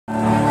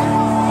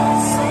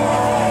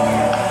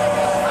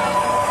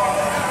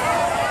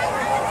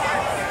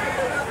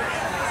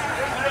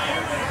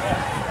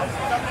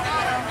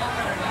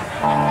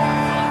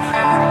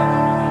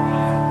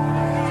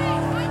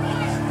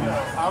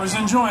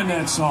enjoying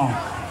that song.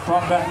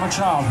 Brought back my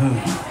childhood.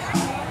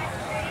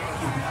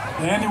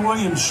 The Andy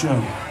Williams Show.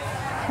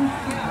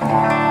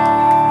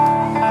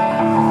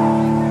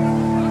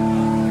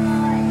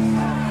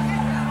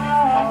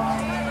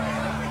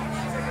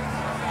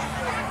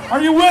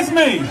 Are you with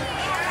me?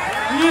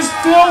 Are you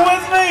still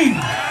with me?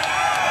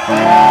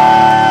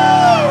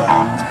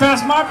 It's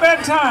past my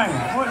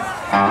bedtime. What?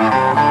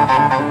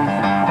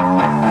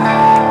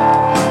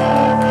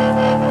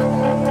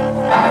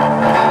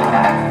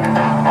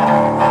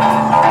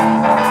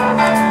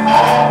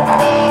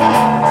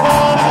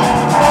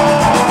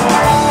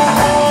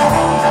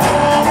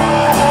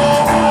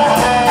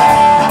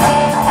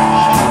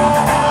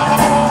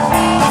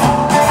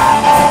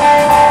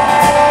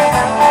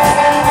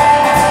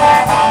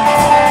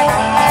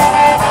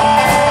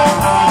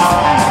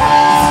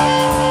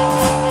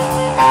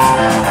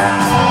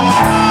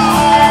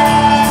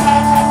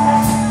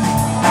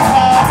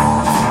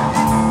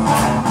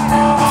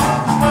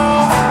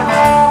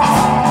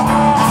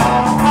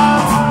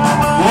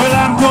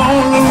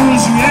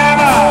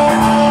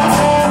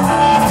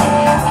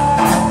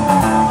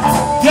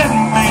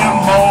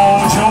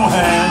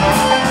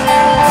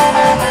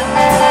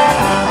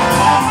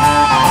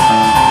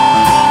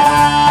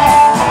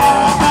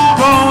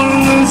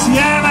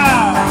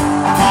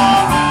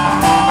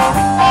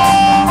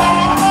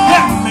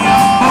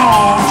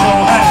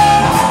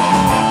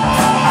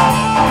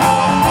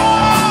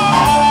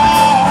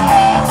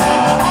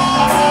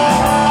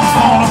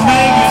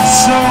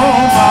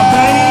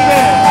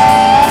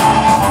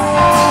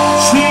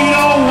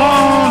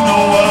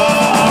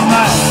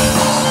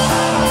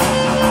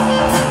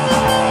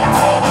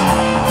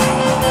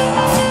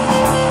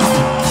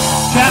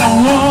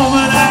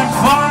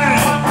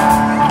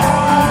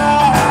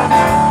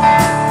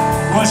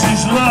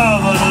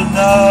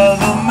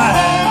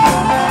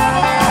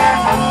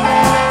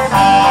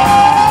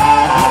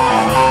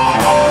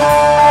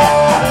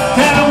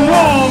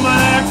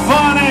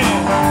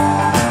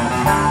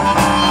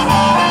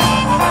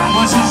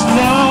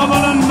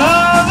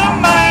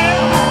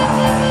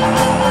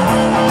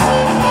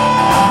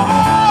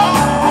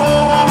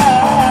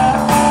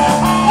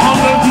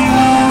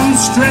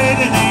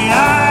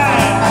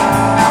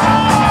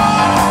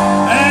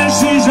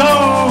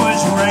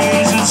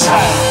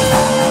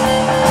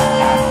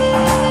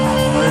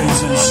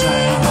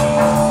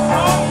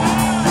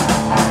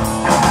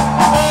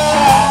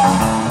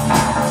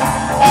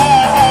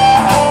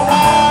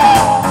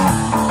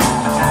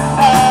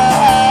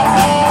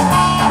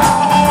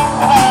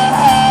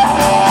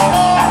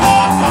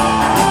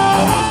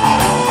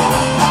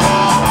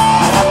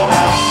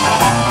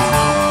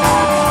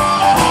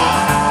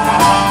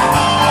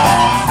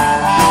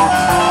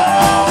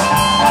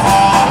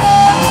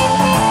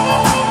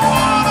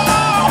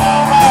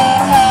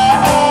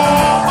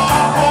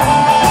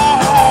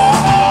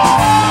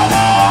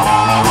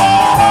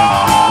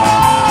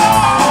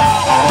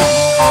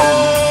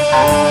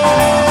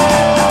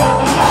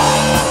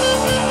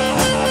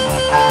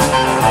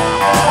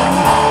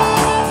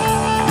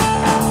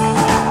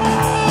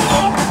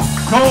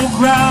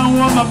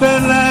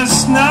 Bed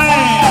last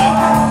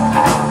night,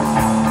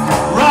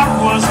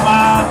 rock was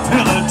my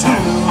pillow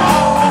too.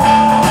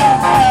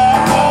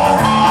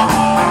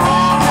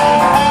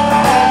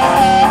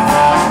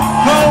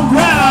 Cold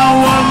ground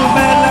was my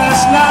bed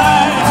last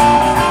night,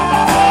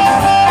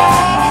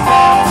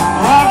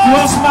 rock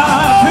was my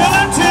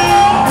pillow too.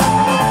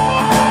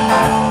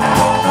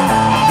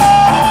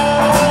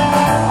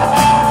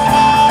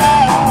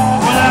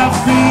 When I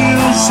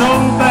feel so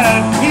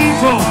bad,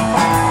 people,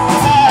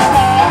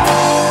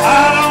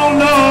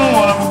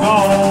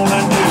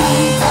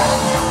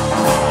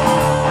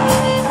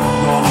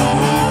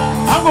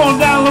 I'm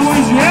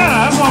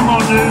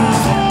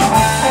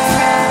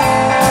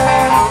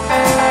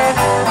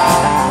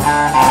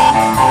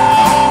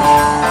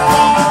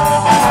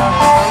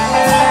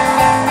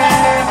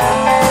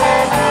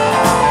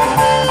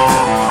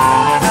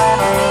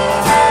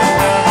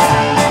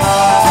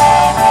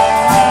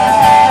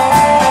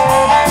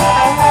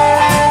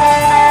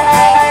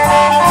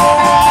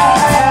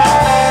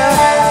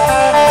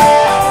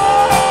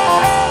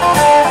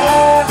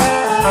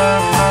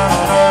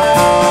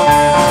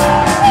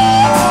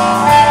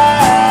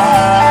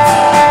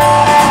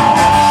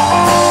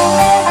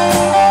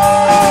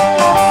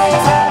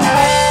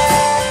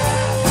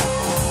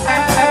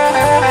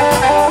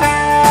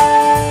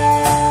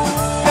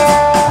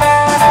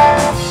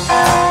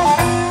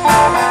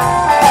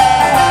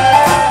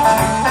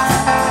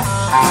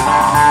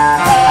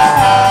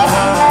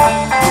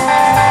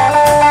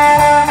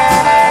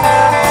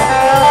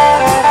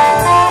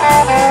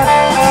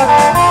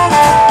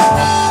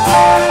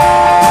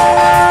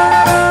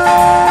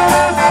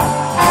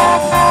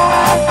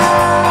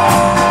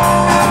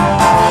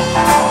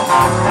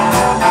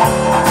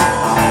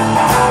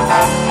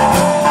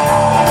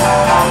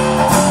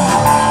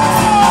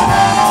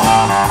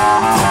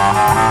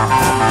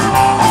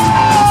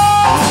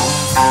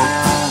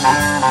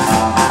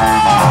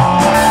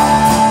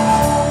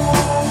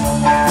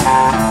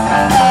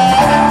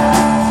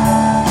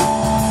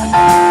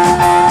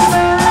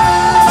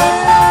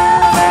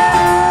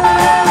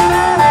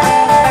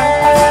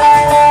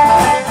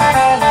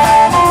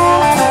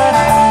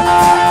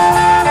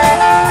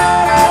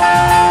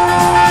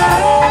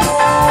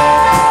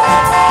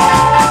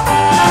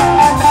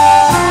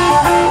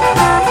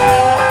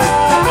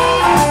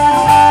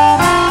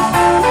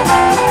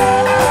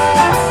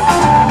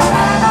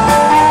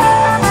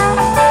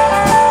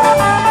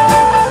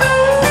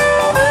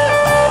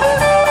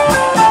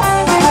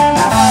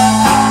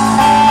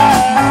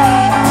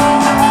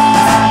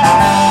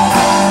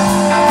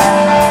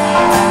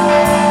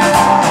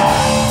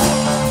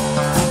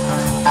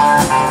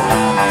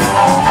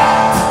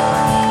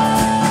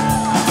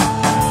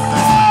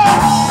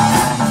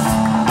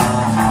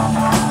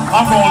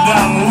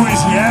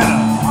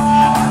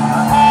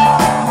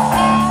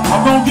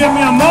give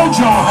me a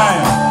mojo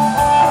hand.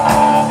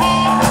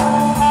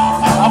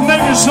 I'm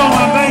making sure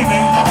my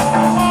baby,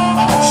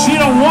 she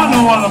don't want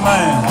no other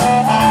man.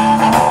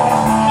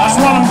 That's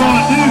what I'm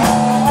gonna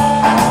do.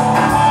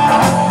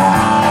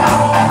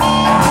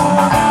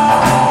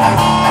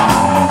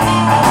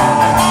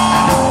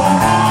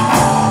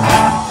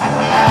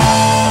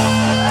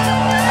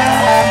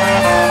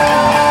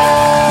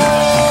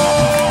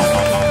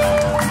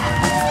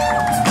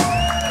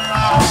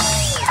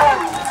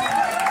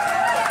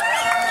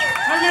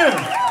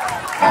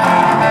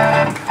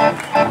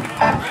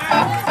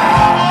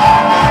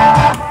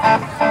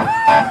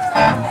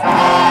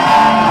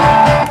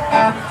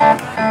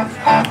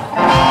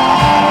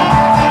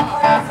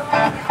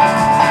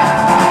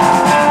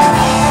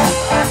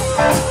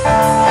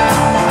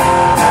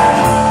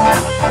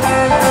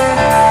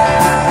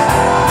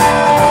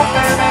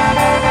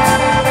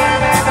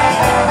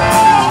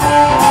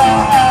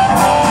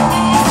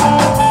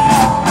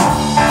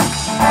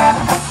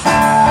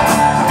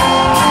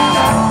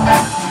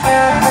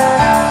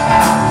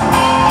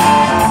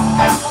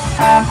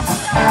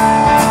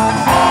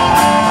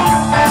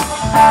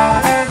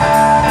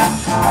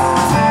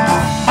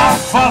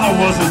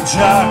 Was a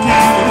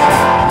jockey,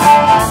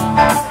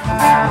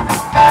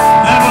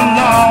 never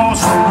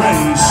lost a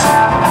race.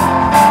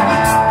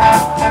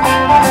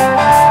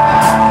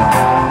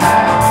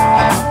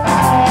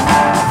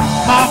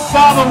 My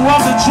father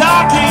was a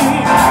jockey,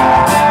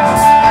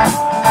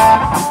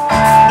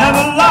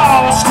 never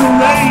lost a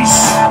race.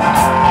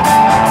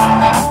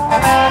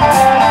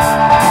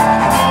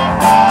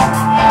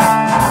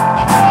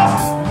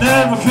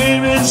 Never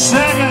came in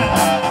second,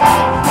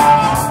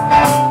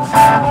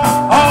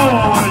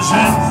 always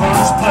in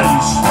first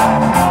place.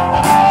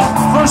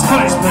 First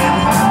place, baby.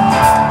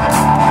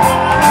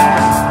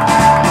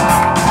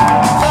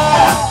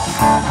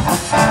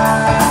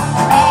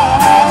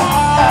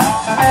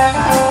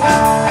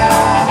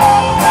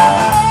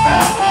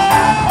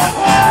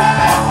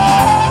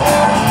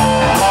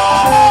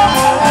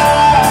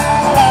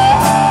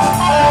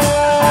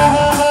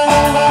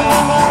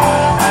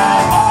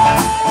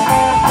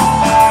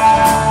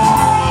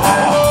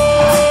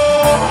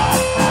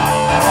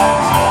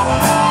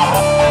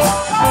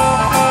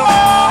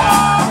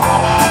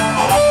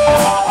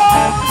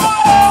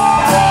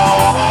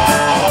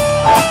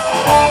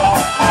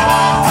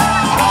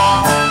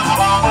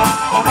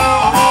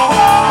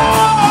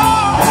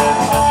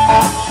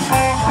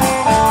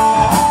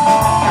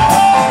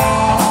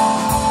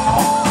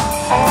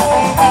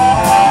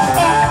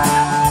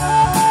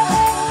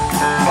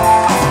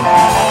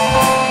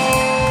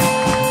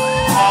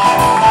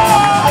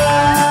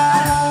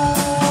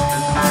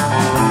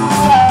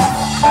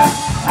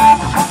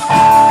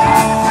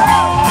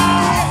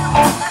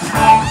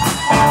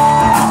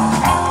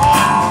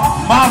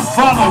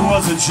 Father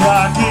was a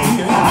jockey,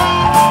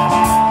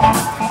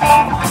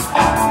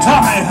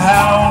 taught me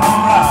how to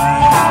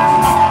ride.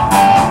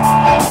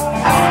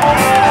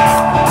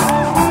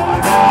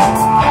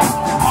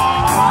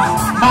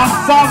 My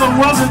father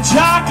was a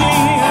jockey,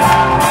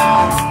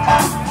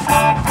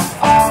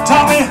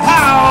 taught me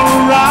how to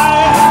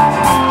ride.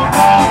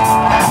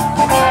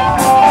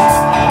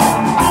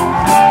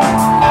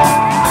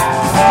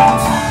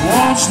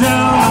 Walks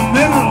down the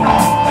middle,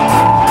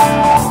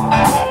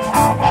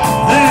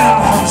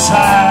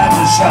 side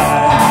to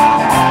side.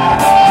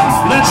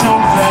 Let your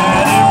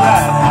daddy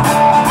ride.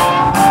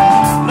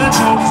 Let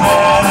your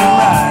daddy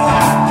ride.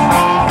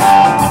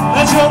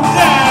 Let your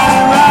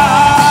daddy ride.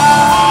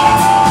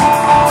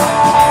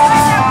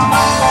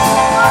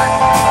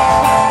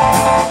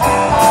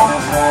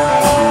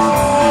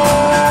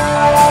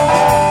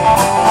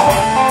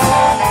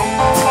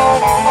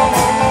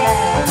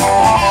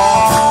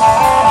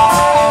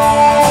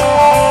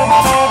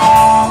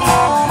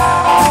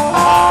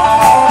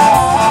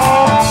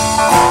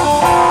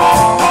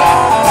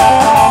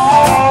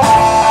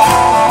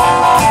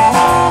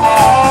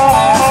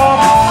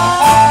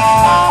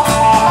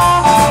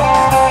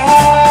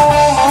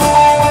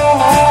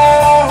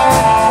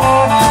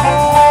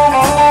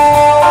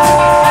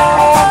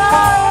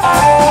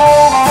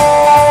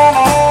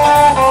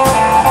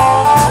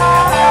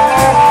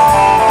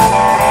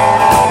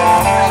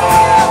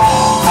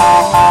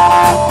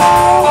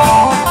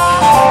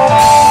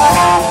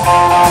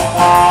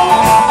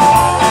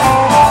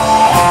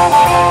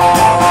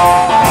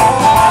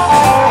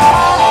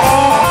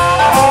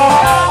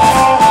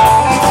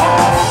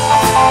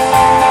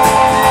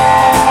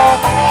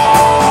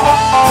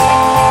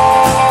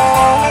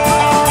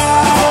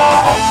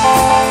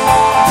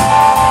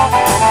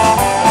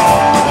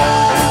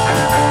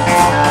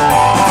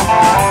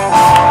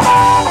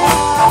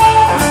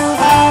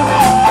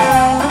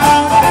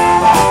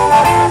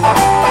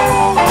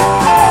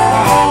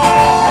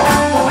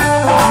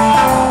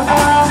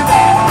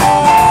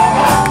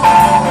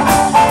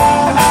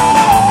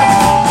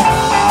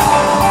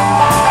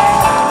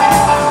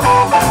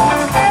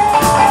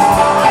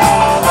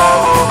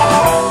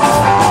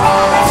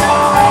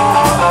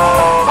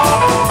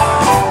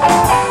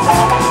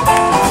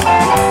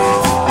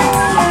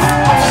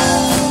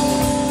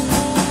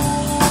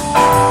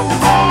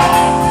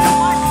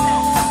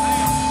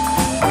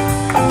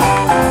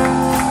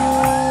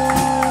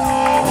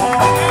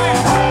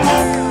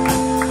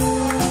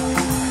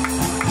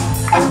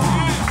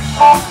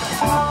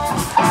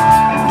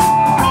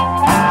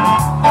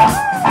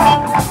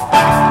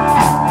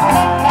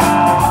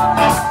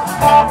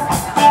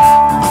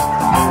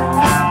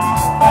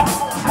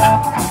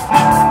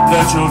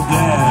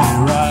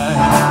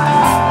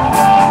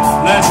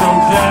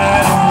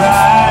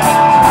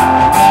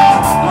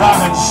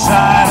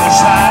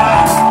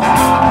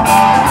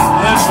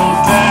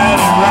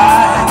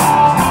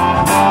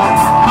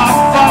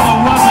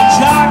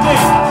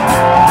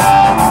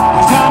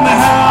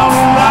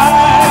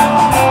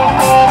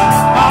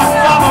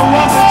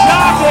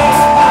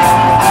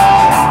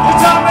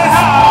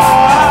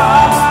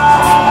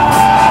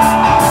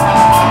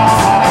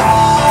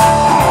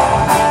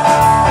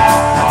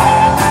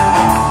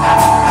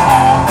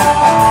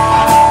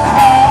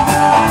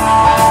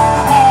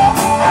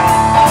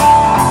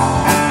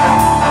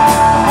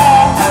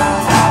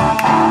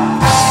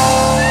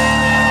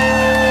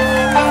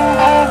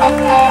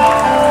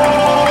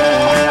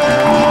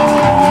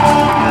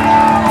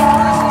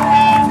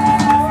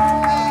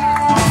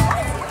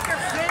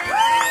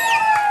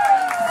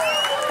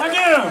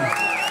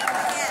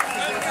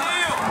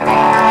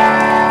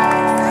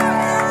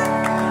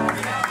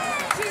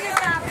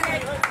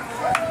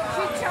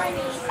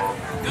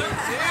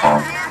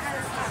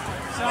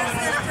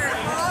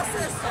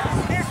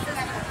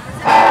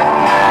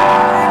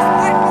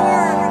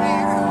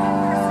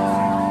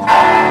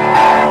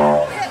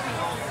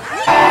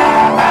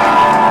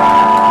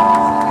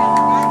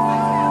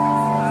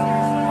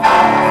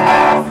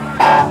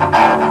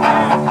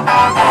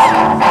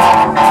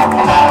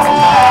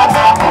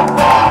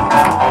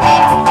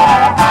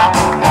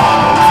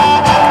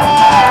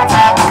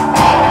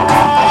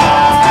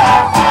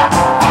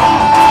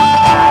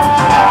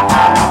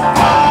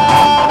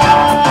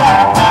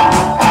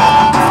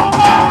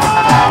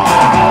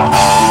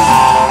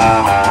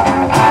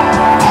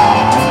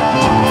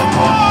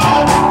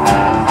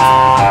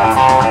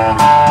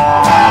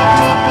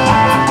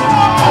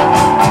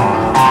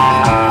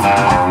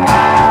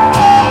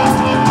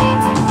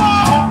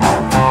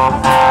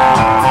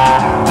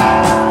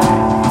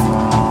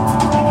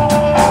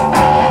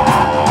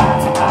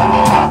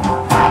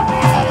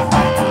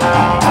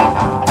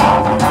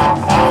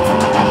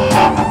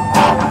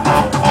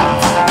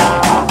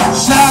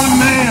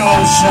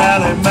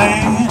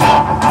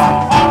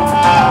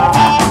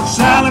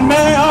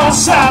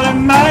 Sally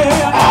Mae.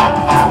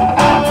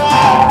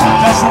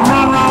 Just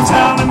run around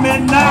town at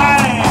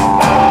midnight.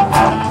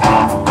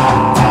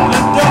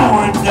 Don't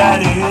worry,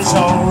 Daddy, it's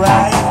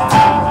alright.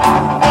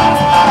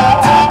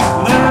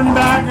 Living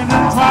back and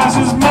then twice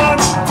as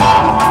much.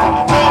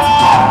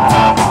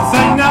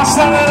 Think now,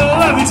 Sally, I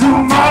love you too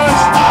much.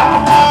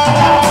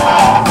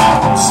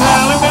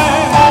 Sally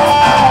Mae,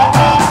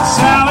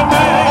 Sally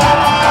Mae,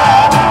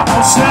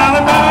 oh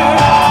Sally Mae,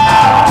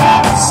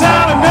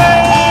 Sally Mae.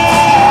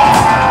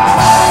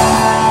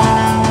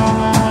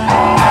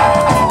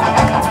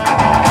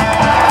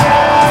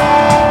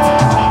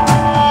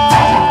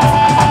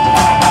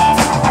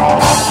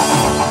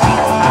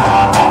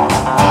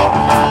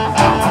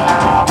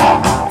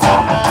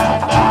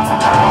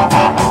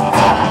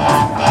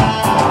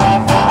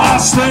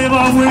 Slave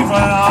all week for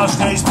our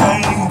day's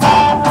pay.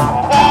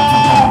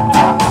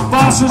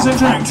 Bosses, they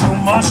drink too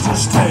much to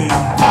stay.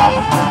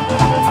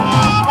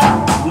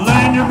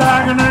 Laying your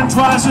back and then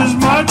twice as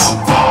much.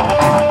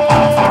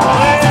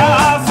 Yeah,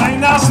 I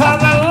think that's how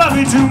they love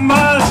you too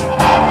much.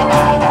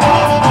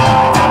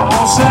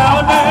 Oh,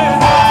 Sally Mae,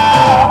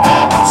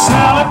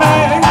 Sally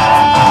Mae,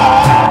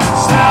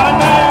 Sally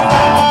Mae,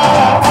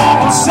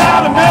 oh,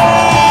 Sally Mae.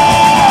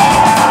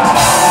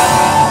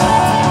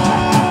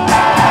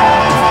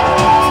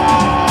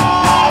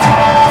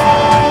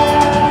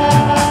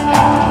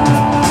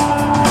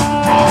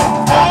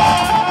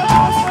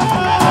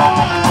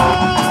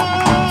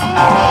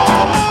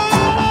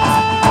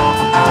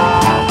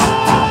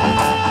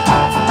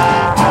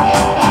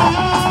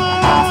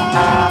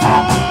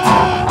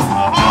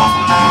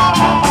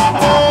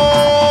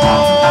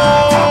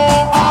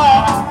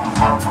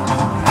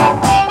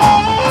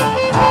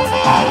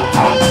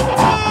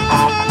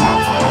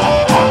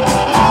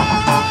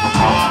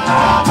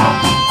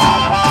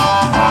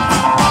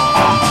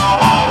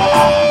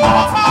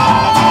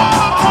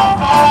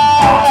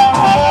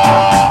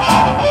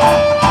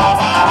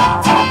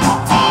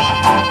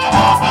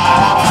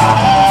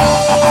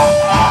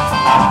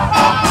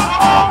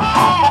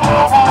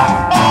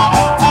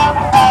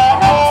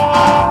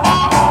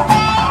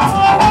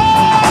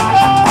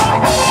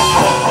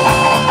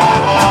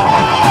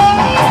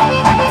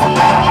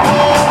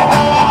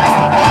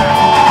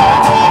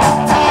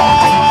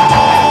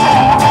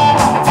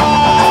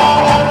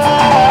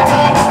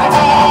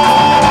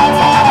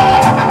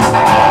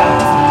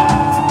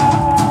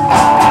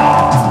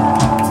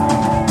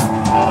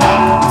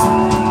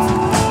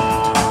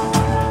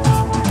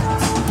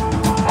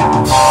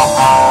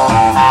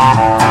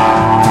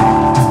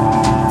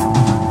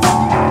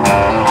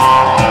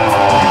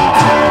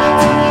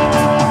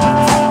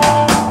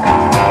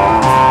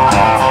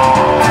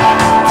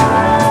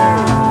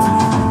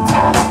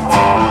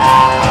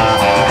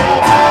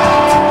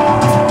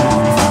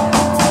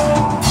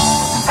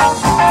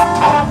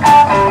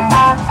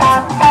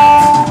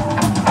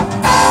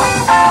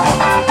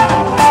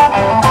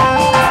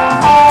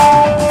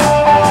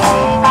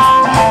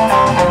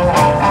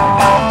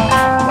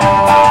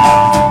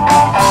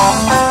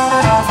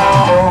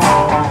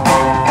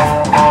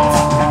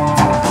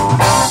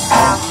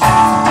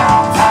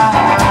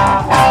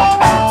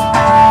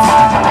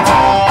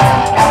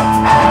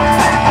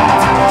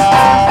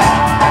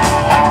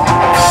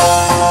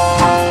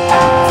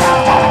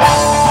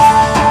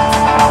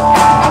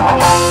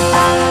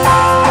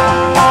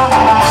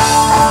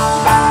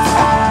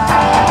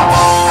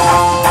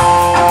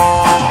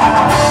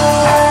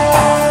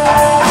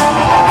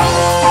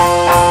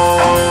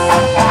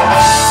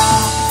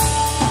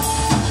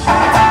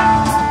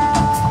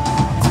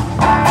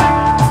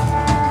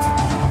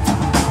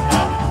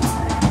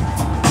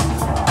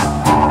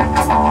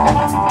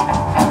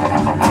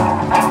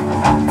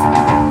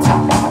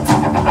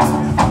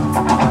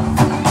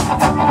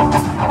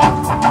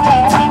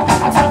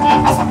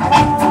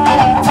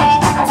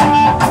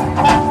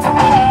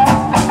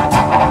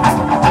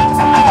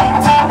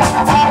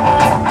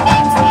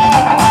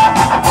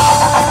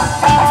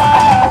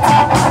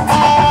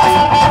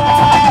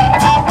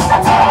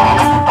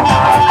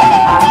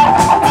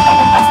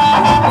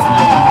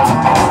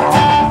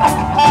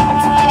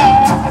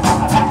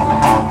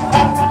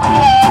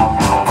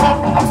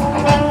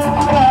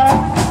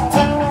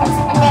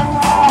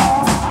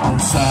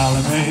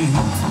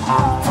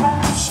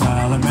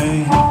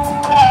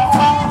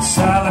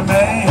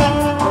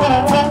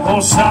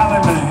 Sally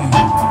Mae,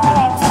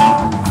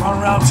 run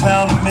around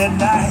town at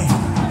midnight.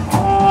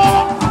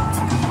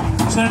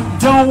 Said,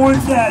 don't worry,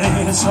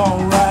 Daddy, it's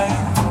alright.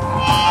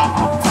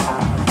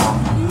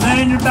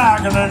 Laying your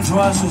back and then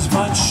twice as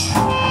much.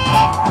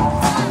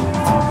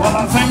 Well,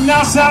 I think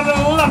now Sally, I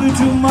love you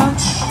too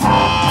much.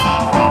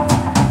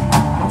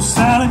 Oh,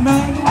 Sally Mae.